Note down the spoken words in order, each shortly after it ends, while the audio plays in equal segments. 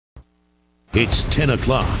It's 10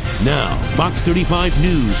 o'clock. Now, Fox 35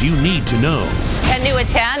 News you need to know. And new at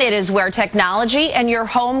 10, it is where technology and your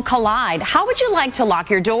home collide. How would you like to lock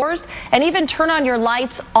your doors and even turn on your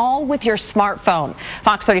lights all with your smartphone?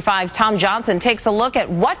 Fox 35's Tom Johnson takes a look at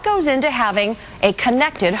what goes into having a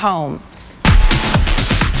connected home.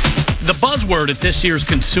 The buzzword at this year's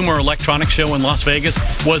Consumer Electronics Show in Las Vegas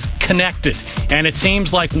was connected, and it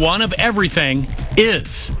seems like one of everything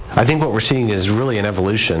is. I think what we're seeing is really an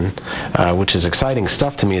evolution, which is exciting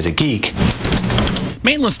stuff to me as a geek.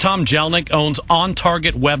 Maitland's Tom Jelneck owns On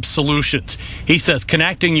Target Web Solutions. He says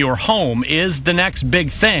connecting your home is the next big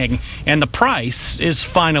thing, and the price is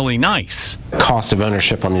finally nice. Cost of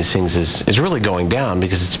ownership on these things is really going down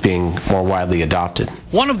because it's being more widely adopted.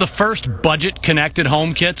 One of the first budget connected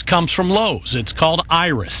home kits comes from Lowe's. It's called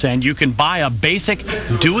Iris, and you can buy a basic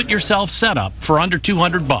do-it-yourself setup for under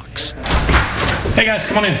 $200. Hey guys,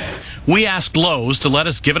 come on in. We asked Lowe's to let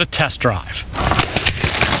us give it a test drive.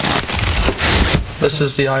 This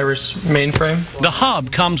is the Iris mainframe. The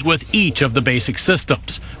hub comes with each of the basic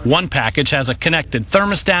systems. One package has a connected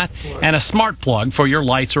thermostat and a smart plug for your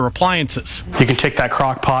lights or appliances. You can take that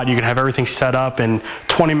crock pot, you can have everything set up, and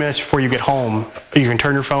 20 minutes before you get home, you can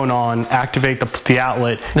turn your phone on, activate the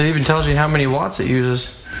outlet. It even tells you how many watts it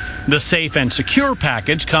uses. The Safe and Secure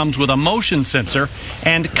package comes with a motion sensor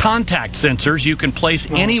and contact sensors you can place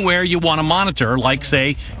anywhere you want to monitor, like,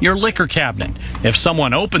 say, your liquor cabinet. If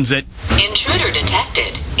someone opens it, intruder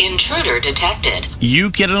detected, intruder detected,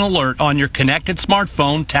 you get an alert on your connected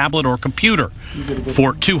smartphone, tablet, or computer.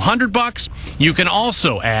 For $200, you can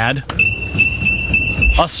also add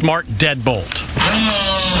a smart deadbolt.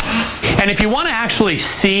 And if you want to actually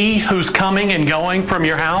see who's coming and going from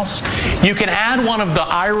your house, you can add one of the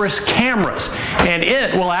Iris cameras, and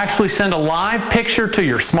it will actually send a live picture to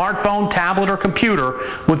your smartphone, tablet, or computer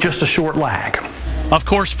with just a short lag. Of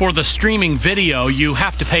course, for the streaming video, you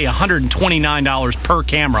have to pay $129 per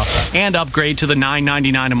camera and upgrade to the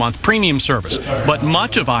 $9.99 a month premium service. But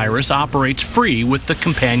much of Iris operates free with the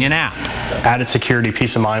companion app. Added security,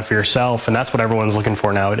 peace of mind for yourself, and that's what everyone's looking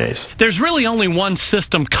for nowadays. There's really only one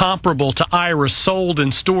system comparable to Iris sold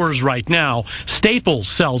in stores right now. Staples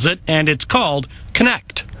sells it, and it's called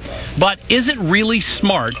Connect. But is it really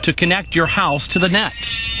smart to connect your house to the net?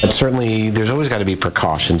 But certainly, there's always got to be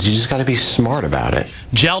precautions. You just got to be smart about it.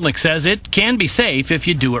 Jelneck says it can be safe if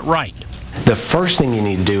you do it right. The first thing you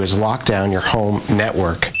need to do is lock down your home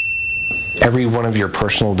network. Every one of your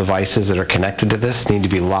personal devices that are connected to this need to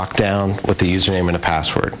be locked down with the username and a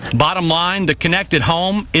password. Bottom line, the connected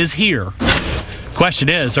home is here. Question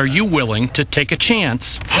is, are you willing to take a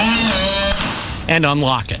chance and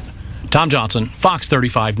unlock it? Tom Johnson, Fox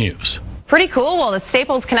 35 News. Pretty cool. Well, the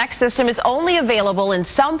Staples Connect system is only available in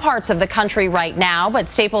some parts of the country right now, but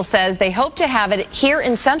Staples says they hope to have it here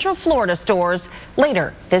in Central Florida stores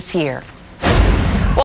later this year.